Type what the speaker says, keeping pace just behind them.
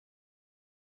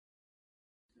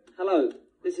Hello,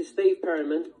 this is Steve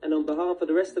Perryman, and on behalf of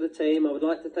the rest of the team, I would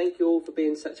like to thank you all for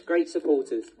being such great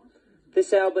supporters.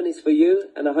 This album is for you,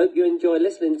 and I hope you enjoy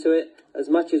listening to it as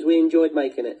much as we enjoyed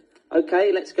making it.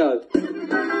 Okay, let's go.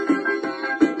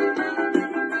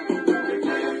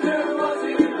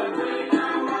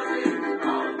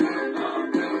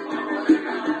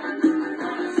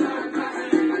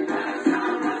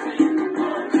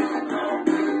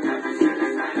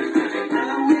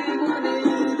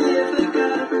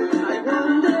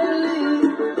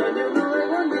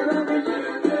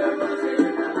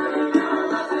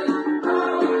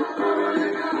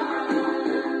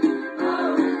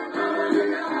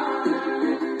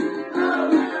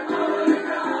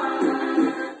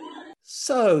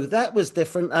 So that was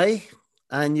different, eh?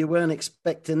 And you weren't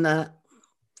expecting that.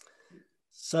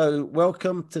 So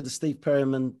welcome to the Steve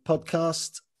Perryman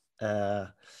podcast.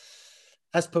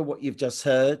 As per what you've just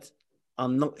heard,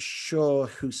 I'm not sure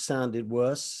who sounded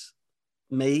worse,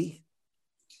 me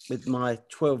with my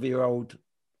 12-year-old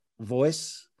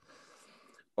voice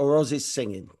or Ozzy's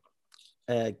singing.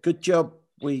 Good job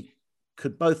we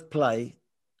could both play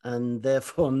and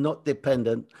therefore not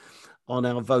dependent on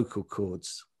our vocal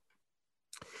cords.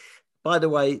 By the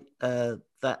way,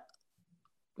 that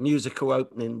musical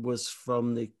opening was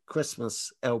from the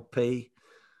Christmas LP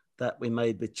that we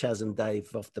made with Chaz and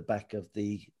Dave off the back of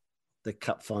the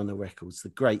Cup Final records, the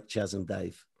great Chaz and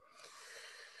Dave.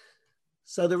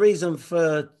 So the reason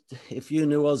for, if you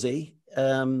knew Ozzy,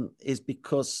 is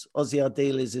because Ozzy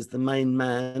Ardiles is the main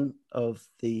man of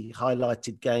the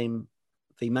highlighted game,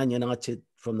 the Man United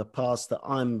from the past that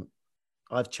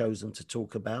I've chosen to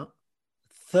talk about.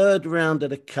 Third round of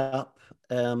the Cup,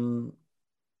 a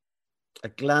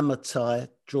glamour tie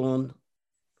drawn.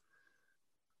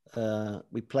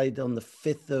 We played on the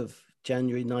 5th of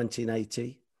January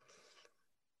 1980.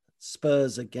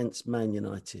 Spurs against Man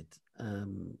United.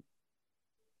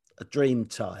 A dream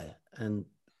tie, and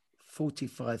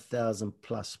 45,000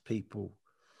 plus people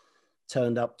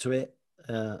turned up to it.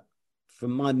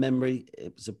 From my memory,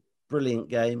 it was a brilliant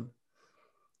game,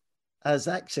 as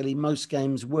actually most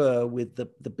games were, with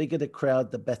the bigger the crowd,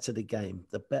 the better the game,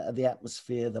 the better the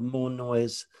atmosphere, the more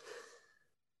noise,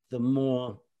 the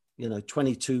more,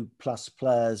 22 plus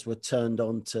players were turned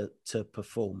on to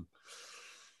perform.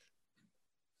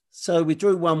 So we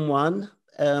drew 1-1.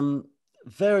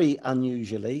 Very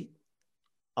unusually,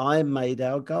 I made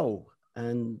our goal.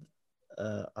 And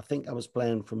I think I was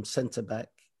playing from centre back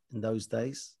in those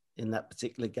days, in that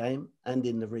particular game and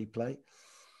in the replay.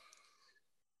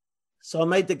 So I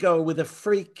made the goal with a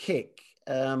free kick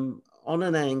on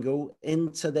an angle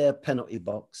into their penalty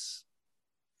box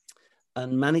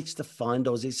and managed to find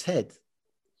Ozzy's head.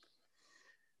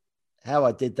 How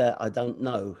I did that, I don't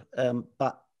know.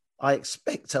 But I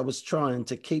expect I was trying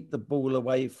to keep the ball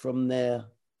away from their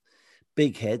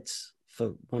big heads,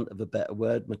 for want of a better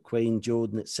word, McQueen,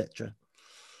 Jordan, etc.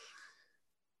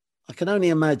 I can only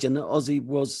imagine that Ozzy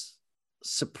was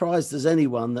surprised as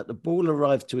anyone that the ball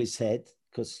arrived to his head,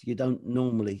 because you don't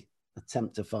normally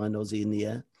attempt to find Ozzy in the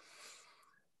air.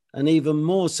 And even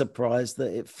more surprised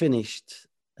that it finished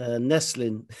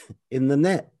nestling in the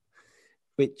net,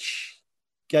 which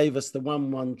gave us the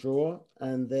 1-1 draw,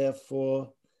 and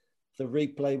therefore the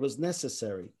replay was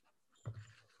necessary.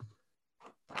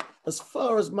 As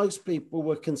far as most people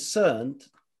were concerned,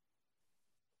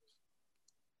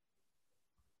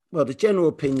 well, the general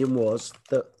opinion was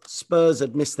that Spurs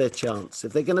had missed their chance.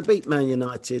 If they're going to beat Man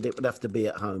United, it would have to be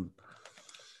at home.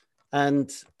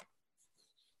 And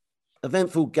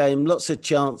eventful game, lots of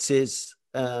chances.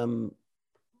 But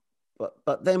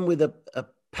then with a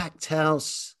packed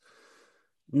house,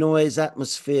 noise,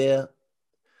 atmosphere,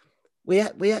 we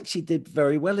actually did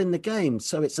very well in the game.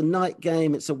 So it's a night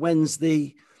game. It's a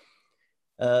Wednesday,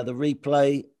 the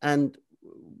replay. And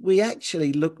we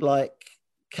actually looked like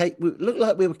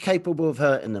we were capable of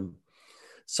hurting them.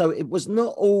 So it was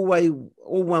not all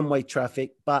one-way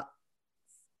traffic, but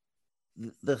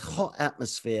the hot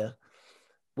atmosphere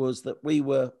was that we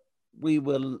were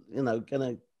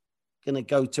going to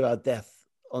go to our death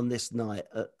on this night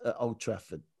at Old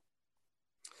Trafford.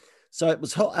 So it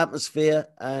was hot atmosphere,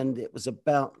 and it was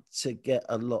about to get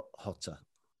a lot hotter.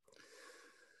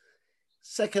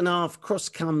 Second half, Cross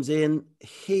comes in.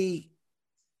 He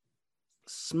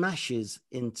smashes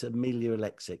into Milja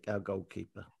Alexic, our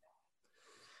goalkeeper,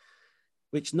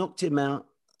 which knocked him out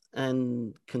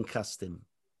and concussed him.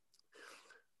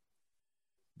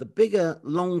 The bigger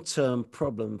long-term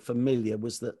problem for Milja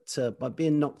was that by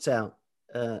being knocked out,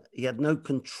 he had no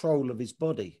control of his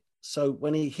body. So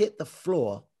when he hit the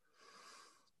floor,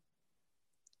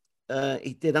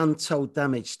 he did untold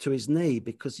damage to his knee,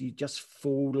 because you just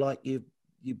fall like you've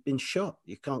you've been shot.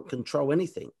 You can't control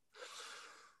anything.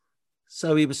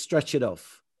 So he was stretchered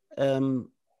off.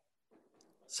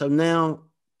 So now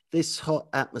this hot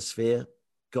atmosphere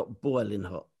got boiling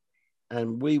hot,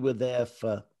 and we were there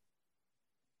for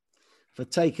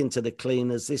taking to the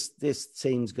cleaners. This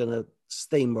team's going to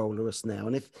steamroller us now.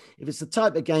 And if it's the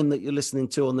type of game that you're listening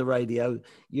to on the radio,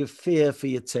 you fear for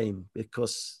your team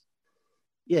because,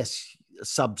 yes,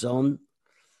 subs on.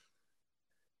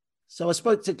 So I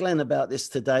spoke to Glenn about this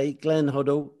today. Glenn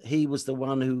Hoddle, he was the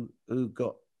one who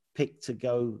got picked to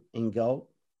go in goal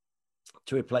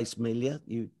to replace Melia.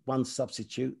 You one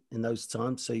substitute in those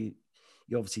times, so you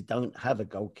obviously don't have a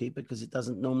goalkeeper because it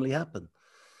doesn't normally happen.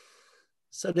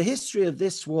 So the history of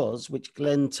this was, which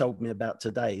Glenn told me about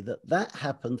today, that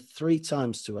happened 3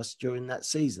 times to us during that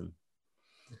season.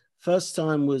 First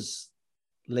time was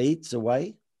Leeds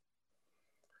away,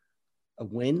 a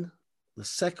win. The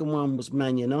second one was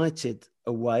Man United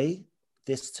away.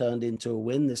 This turned into a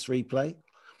win, this replay.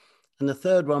 And the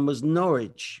third one was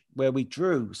Norwich, where we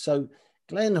drew. So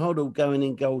Glenn Hoddle going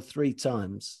in goal 3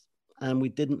 times, and we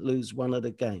didn't lose one of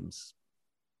the games.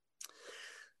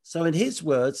 So in his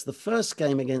words, the first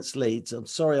game against Leeds, I'm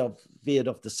sorry I've veered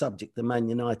off the subject, the Man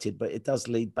United, but it does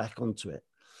lead back onto it.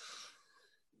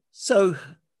 So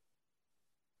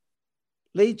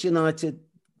Leeds United,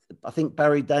 I think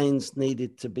Barry Daines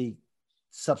needed to be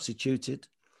substituted.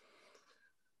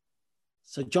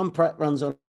 So John Pratt runs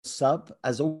on sub,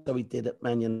 as also he did at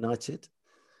Man United.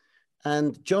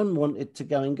 And John wanted to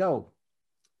go in goal.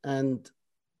 And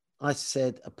I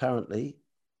said, apparently,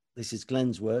 this is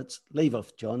Glenn's words, leave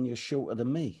off, John, you're shorter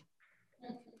than me.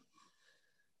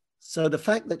 So the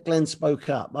fact that Glenn spoke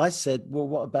up, I said, well,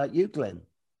 what about you, Glenn?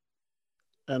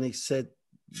 And he said,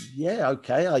 yeah,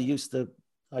 okay. I used to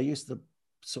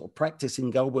sort of practice in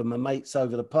goal with my mates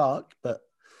over the park, but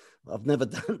I've never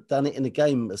done it in a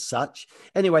game as such.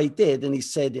 Anyway, he did. And he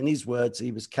said, in his words,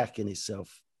 he was cacking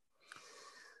himself.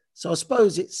 So I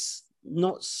suppose it's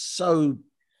not so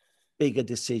big a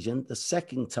decision. The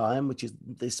second time, which is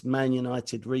this Man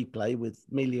United replay with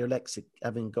Melia Alexic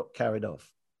having got carried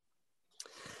off.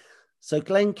 So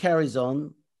Glenn carries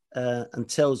on and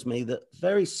tells me that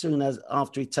very soon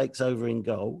after he takes over in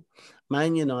goal,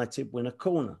 Man United win a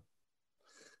corner.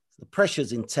 The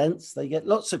pressure's intense. They get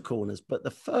lots of corners, but the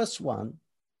first one,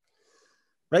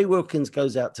 Ray Wilkins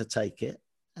goes out to take it,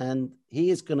 and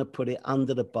he is going to put it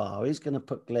under the bar. He's going to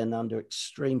put Glenn under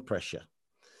extreme pressure.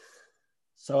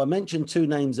 So I mentioned 2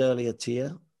 names earlier to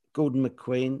you, Gordon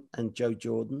McQueen and Joe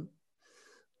Jordan.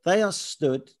 They are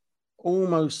stood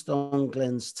almost on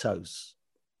Glenn's toes,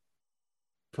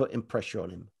 putting pressure on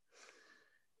him.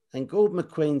 And Gordon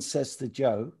McQueen says to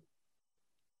Joe,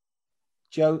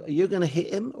 Joe, are you going to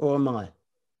hit him or am I?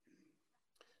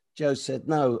 Joe said,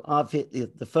 no, I've hit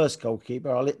the first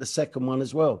goalkeeper. I'll hit the second one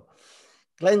as well.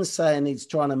 Glenn's saying he's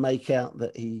trying to make out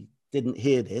that he didn't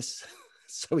hear this.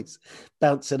 So he's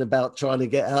bouncing about trying to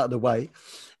get out of the way.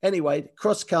 Anyway,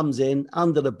 cross comes in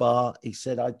under the bar. He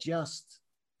said, I just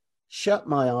shut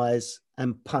my eyes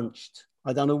and punched.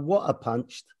 I don't know what I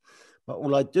punched, but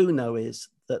all I do know is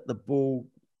that the ball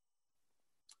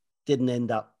didn't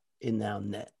end up in our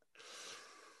net.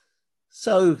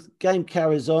 So game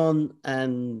carries on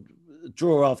and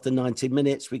draw after 90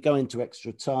 minutes. We go into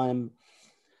extra time.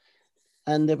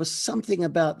 And there was something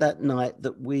about that night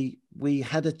that we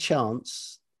had a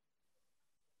chance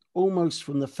almost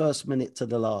from the first minute to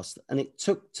the last. And it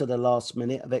took to the last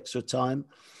minute of extra time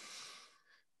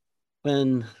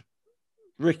when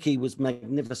Ricky was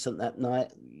magnificent that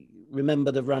night.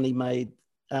 Remember the run he made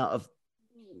out of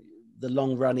the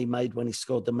long run he made when he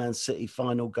scored the Man City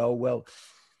final goal? Well,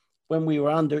 when we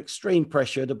were under extreme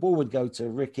pressure, the ball would go to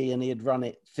Ricky and he'd run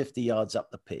it 50 yards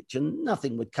up the pitch and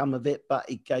nothing would come of it, but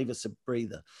he gave us a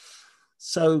breather.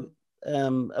 So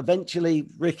eventually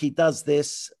Ricky does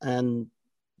this and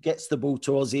gets the ball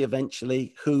to Ozzy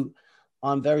eventually, who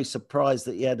I'm very surprised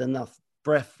that he had enough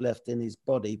breath left in his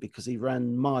body because he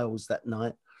ran miles that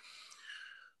night,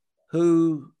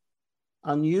 who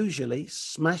unusually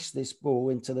smashed this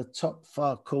ball into the top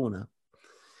far corner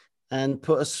and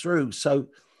put us through. So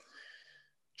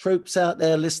troops out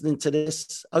there listening to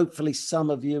this, hopefully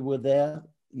some of you were there.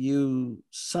 You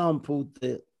sampled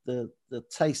the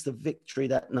taste of victory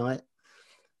that night.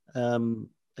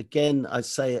 Again, I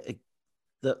say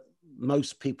that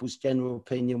most people's general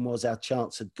opinion was our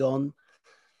chance had gone.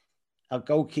 Our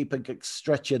goalkeeper gets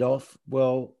stretchered off.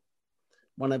 Well,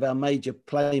 one of our major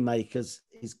playmakers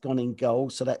is gone in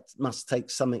goal, so that must take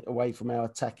something away from our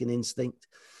attacking instinct.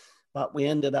 But we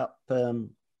ended up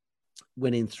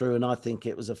winning through, and I think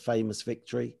it was a famous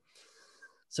victory.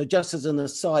 So just as an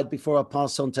aside, before I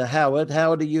pass on to Howard,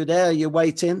 Howard, are you there? Are you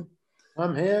waiting?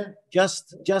 I'm here.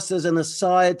 Just as an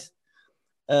aside,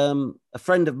 a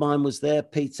friend of mine was there,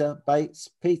 Peter Bates.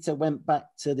 Peter went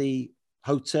back to the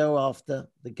hotel after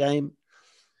the game.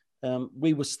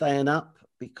 We were staying up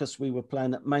because we were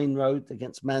playing at Main Road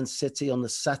against Man City on the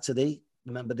Saturday.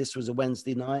 Remember, this was a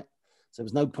Wednesday night, so there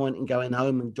was no point in going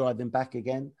home and driving back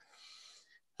again.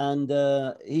 And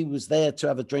he was there to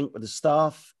have a drink with the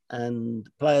staff, and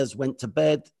players went to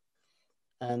bed.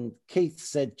 And Keith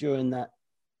said during that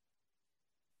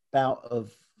bout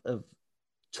of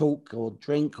talk or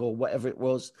drink or whatever it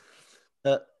was,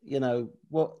 that, you know,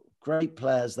 what great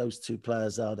players those two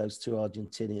players are, those two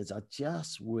Argentinians. I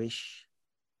just wish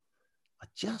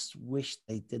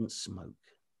they didn't smoke.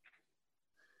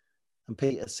 And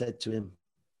Peter said to him,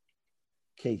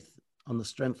 Keith, on the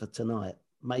strength of tonight,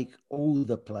 make all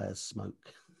the players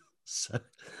smoke. So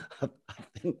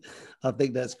I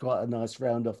think that's quite a nice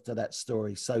round off to that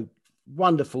story. So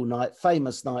wonderful night,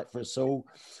 famous night for us all.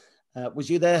 Was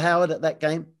you there, Howard, at that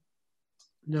game?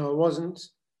 No, I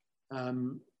wasn't.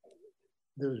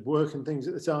 There was work and things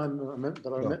at the time,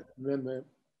 but I remember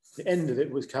the end of it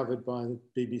was covered by the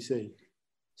BBC.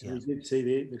 So we did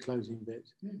see the closing bit.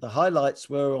 The highlights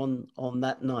were on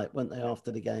that night, weren't they,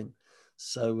 after the game?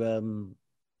 So,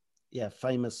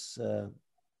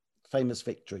 famous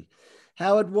victory.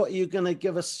 Howard, what are you going to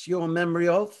give us your memory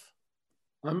of?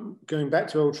 I'm going back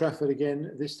to Old Trafford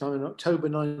again, this time in October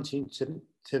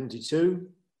 1972,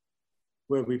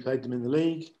 where we played them in the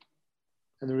league.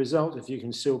 And the result, if you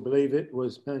can still believe it,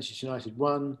 was Manchester United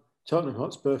 1, Tottenham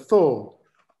Hotspur 4.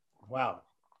 Wow.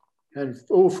 And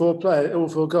all four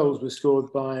goals were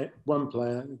scored by one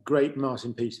player, great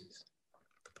Martin Peters.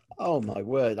 Oh, my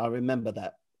word. I remember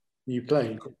that. You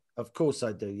played? Of course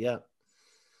I do, yeah.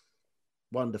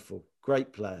 Wonderful.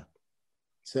 Great player.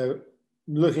 So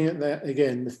looking at that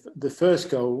again, the first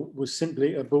goal was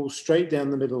simply a ball straight down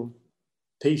the middle.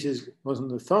 Peters wasn't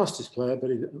the fastest player,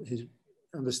 but his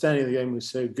understanding of the game was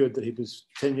so good that he was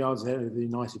 10 yards ahead of the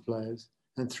United players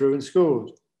and threw and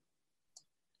scored.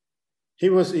 He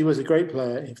was a great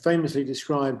player, famously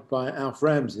described by Alf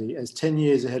Ramsey as 10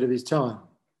 years ahead of his time.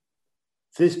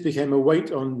 This became a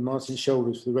weight on Martin's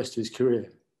shoulders for the rest of his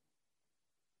career.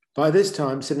 By this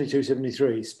time,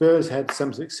 72-73, Spurs had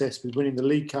some success with winning the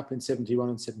League Cup in 71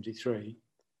 and 73,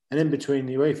 and in between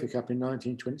the UEFA Cup in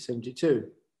 1972.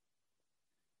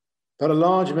 But a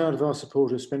large amount of our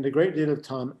supporters spend a great deal of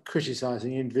time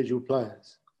criticising individual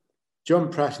players.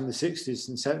 John Pratt in the 60s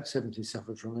and 70s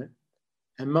suffered from it,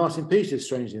 and Martin Peters,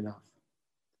 strangely enough.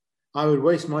 I would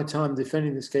waste my time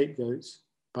defending the scapegoats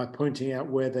by pointing out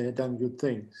where they had done good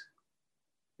things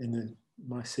in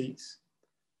my seats.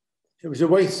 It was a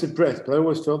waste of breath, but I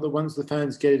always felt that once the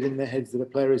fans get it in their heads that a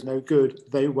player is no good,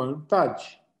 they won't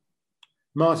budge.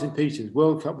 Martin Peters,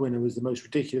 World Cup winner, was the most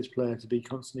ridiculous player to be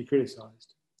constantly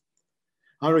criticised.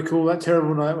 I recall that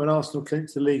terrible night when Arsenal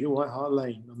clinched the league at White Hart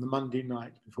Lane on the Monday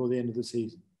night before the end of the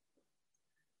season.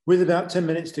 With about 10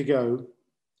 minutes to go,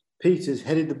 Peters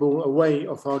headed the ball away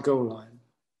off our goal line,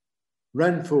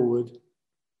 ran forward,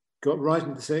 got right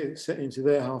into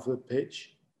their half of the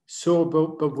pitch, saw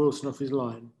Bob Wilson off his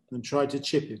line and tried to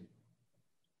chip him.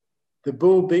 The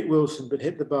ball beat Wilson but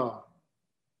hit the bar.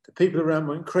 The people around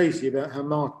went crazy about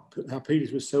how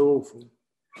Peters was so awful.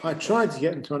 I tried to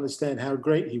get them to understand how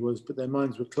great he was, but their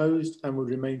minds were closed and would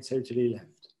remain totally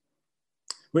left.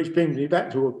 Which brings me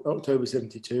back to October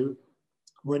 72,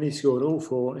 when he scored all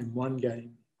four in one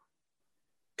game.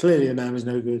 Clearly the man was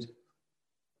no good.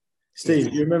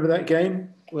 Steve, do you remember that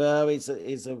game? Well, he's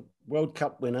a World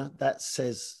Cup winner. That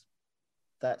says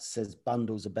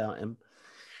bundles about him.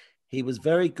 He was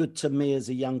very good to me as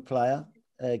a young player,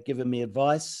 giving me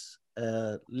advice,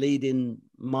 leading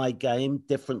my game,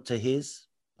 different to his,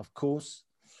 of course.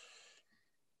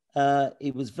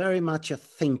 He was very much a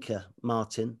thinker,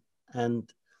 Martin. And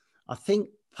I think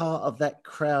part of that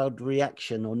crowd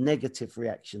reaction or negative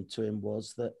reaction to him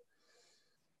was that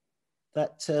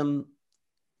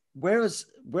whereas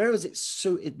it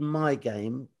suited my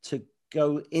game to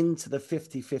go into the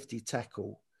 50-50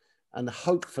 tackle and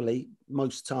hopefully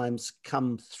most times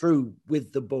come through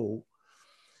with the ball,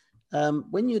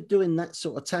 when you're doing that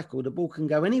sort of tackle, the ball can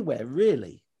go anywhere,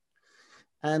 really.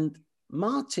 And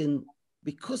Martin,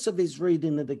 because of his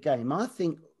reading of the game, I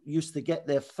think used to get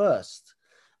there first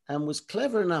and was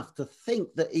clever enough to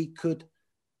think that he could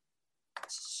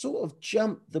sort of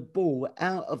jump the ball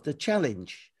out of the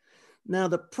challenge. Now,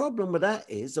 the problem with that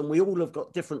is, and we all have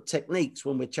got different techniques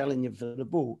when we're challenging for the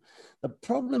ball, the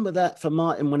problem with that for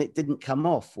Martin when it didn't come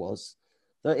off was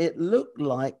that it looked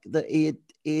like that he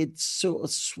had sort of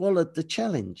swallowed the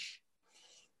challenge.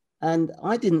 And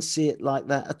I didn't see it like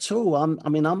that at all.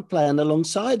 I'm playing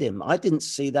alongside him. I didn't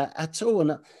see that at all.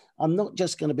 And I'm not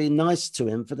just going to be nice to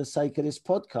him for the sake of this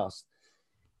podcast.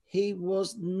 He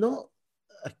was not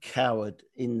a coward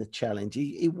in the challenge.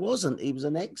 He wasn't. He was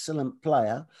an excellent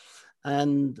player.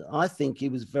 And I think he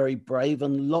was very brave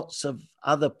on lots of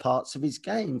other parts of his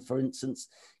game. For instance,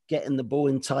 getting the ball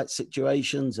in tight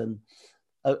situations. And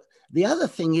the other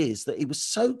thing is that he was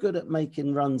so good at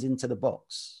making runs into the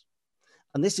box.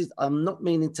 And this is, I'm not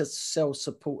meaning to sell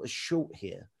supporters short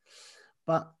here,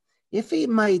 but if he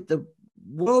made the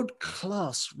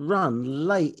world-class run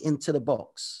late into the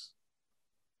box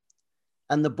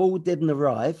and the ball didn't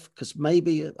arrive, because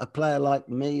maybe a player like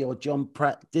me or John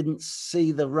Pratt didn't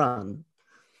see the run,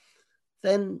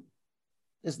 then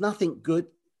there's nothing good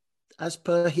as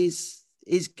per his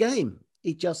game.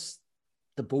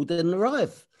 The ball didn't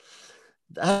arrive.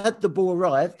 Had the ball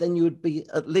arrived, then you would be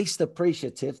at least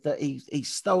appreciative that he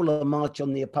stole a march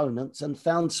on the opponents and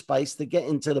found space to get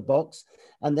into the box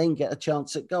and then get a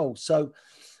chance at goal. So,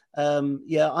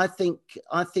 I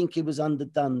think he was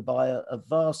underdone by a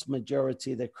vast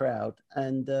majority of the crowd.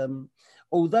 And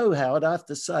although, Howard, I have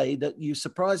to say that you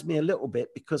surprised me a little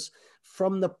bit, because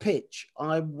from the pitch,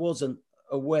 I wasn't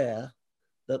aware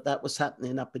that was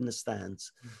happening up in the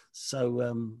stands.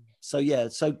 So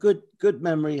good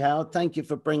memory, Howard. Thank you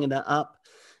for bringing that up.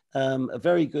 A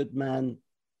very good man,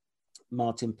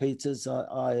 Martin Peters.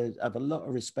 I have a lot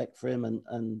of respect for him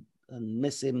and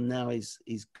miss him now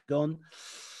he's gone.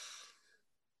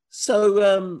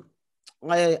 So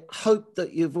I hope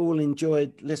that you've all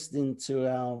enjoyed listening to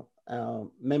our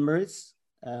memories.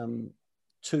 One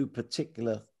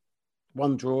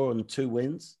draw and 2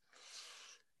 wins.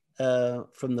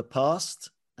 From the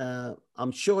past.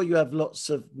 I'm sure you have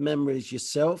lots of memories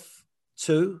yourself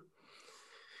too.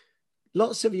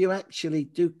 Lots of you actually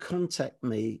do contact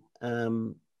me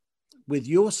with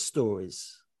your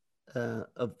stories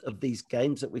of these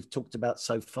games that we've talked about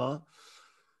so far.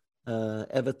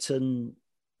 Everton,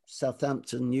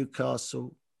 Southampton,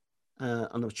 Newcastle,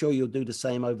 and I'm sure you'll do the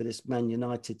same over this Man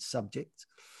United subject.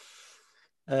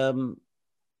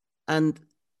 And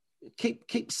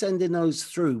keep sending those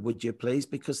through, would you please?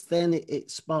 Because then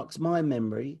it sparks my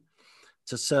memory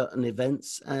to certain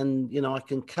events, and I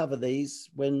can cover these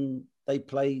when they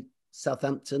play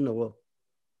Southampton or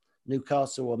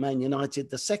Newcastle or Man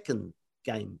United the second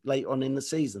game later on in the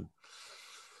season.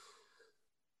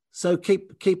 So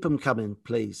keep them coming,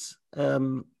 please.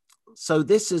 So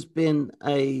this has been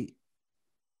a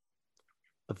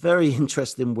very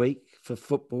interesting week for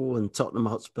football and Tottenham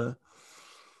Hotspur.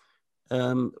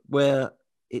 Where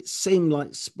it seemed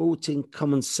like sporting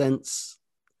common sense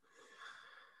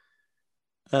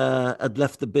had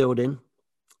left the building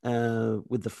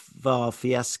with the VAR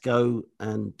fiasco.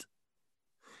 And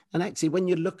actually, when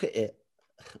you look at it,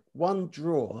 one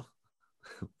draw,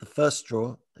 the first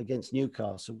draw against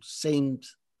Newcastle, seemed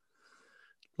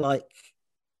like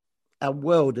our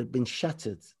world had been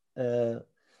shattered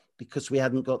because we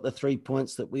hadn't got the 3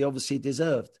 points that we obviously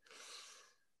deserved.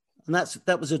 And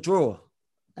that was a draw.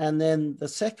 And then the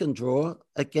second draw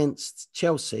against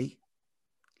Chelsea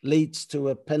leads to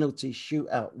a penalty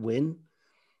shootout win.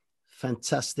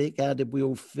 Fantastic. How did we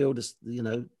all feel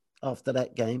after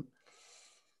that game?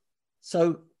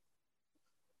 So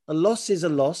a loss is a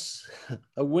loss,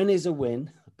 a win is a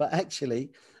win, but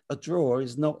actually a draw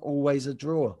is not always a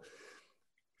draw.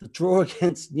 The draw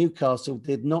against Newcastle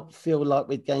did not feel like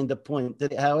we'd gained a point,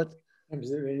 did it, Howard?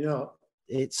 Absolutely not.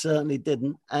 It certainly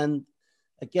didn't. And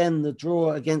again, the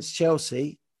draw against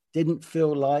Chelsea didn't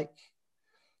feel like,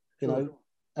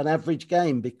 an average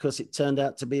game, because it turned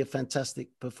out to be a fantastic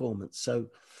performance. So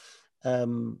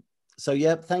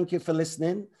thank you for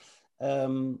listening.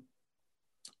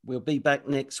 We'll be back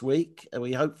next week, and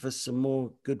we hope for some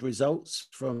more good results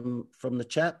from the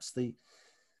chaps. The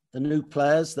new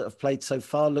players that have played so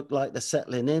far look like they're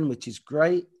settling in, which is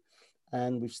great.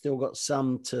 And we've still got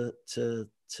some to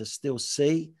still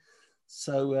see.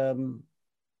 So I'm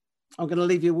going to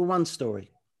leave you with one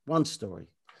story.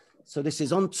 So this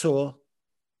is on tour,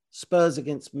 Spurs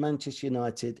against Manchester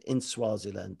United in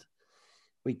Swaziland.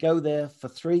 We go there for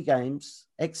 3 games,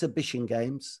 exhibition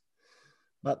games,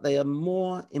 but they are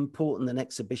more important than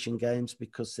exhibition games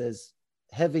because there's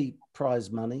heavy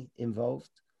prize money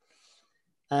involved.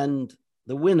 And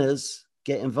the winners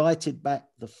get invited back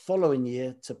the following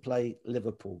year to play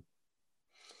Liverpool.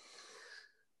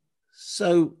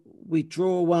 So we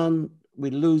draw one, we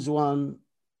lose one,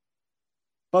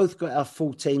 both got our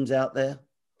full teams out there.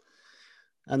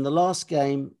 And the last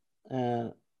game,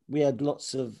 we had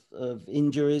lots of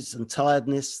injuries and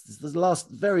tiredness. This was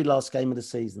the very last game of the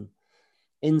season.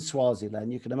 in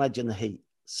Swaziland. You can imagine the heat.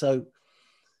 So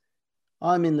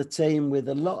I'm in the team with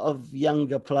a lot of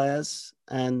younger players,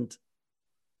 and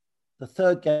the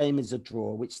third game is a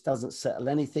draw, which doesn't settle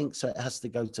anything, so it has to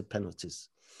go to penalties.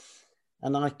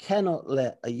 And I cannot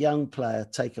let a young player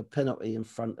take a penalty in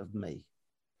front of me.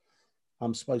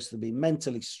 I'm supposed to be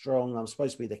mentally strong. I'm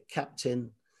supposed to be the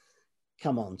captain.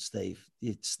 Come on, Steve,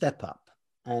 you step up.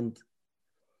 And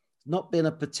not been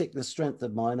a particular strength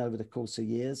of mine over the course of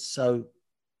years. So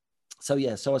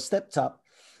I stepped up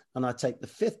and I take the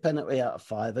 5th penalty out of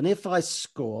 5. And if I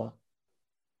score,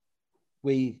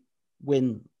 we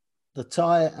win the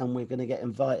tie and we're going to get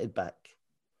invited back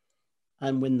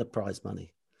and win the prize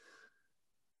money.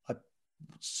 I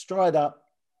stride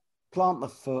up, plant my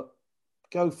foot,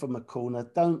 go for my corner,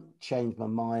 don't change my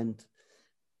mind,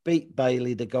 beat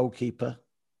Bailey, the goalkeeper.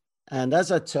 And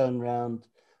as I turn round,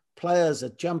 players are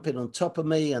jumping on top of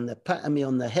me and they're patting me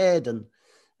on the head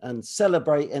and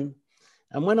celebrating.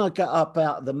 And when I got up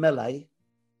out of the melee,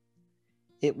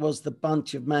 it was the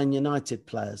bunch of Man United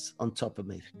players on top of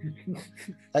me.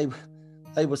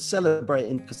 They were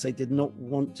celebrating because they did not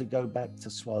want to go back to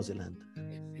Swaziland.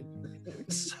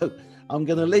 So I'm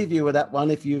going to leave you with that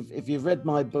one. If you've read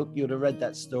my book, you'd have read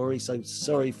that story. So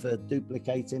sorry for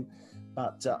duplicating,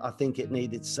 but I think it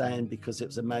needed saying because it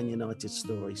was a Man United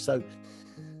story. So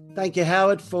thank you,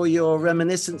 Howard, for your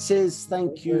reminiscences.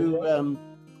 Thank you,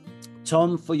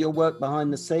 Tom, for your work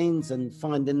behind the scenes and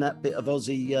finding that bit of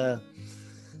Aussie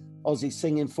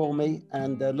singing for me.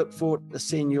 And look forward to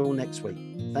seeing you all next week.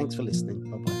 Thanks for listening.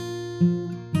 Bye-bye.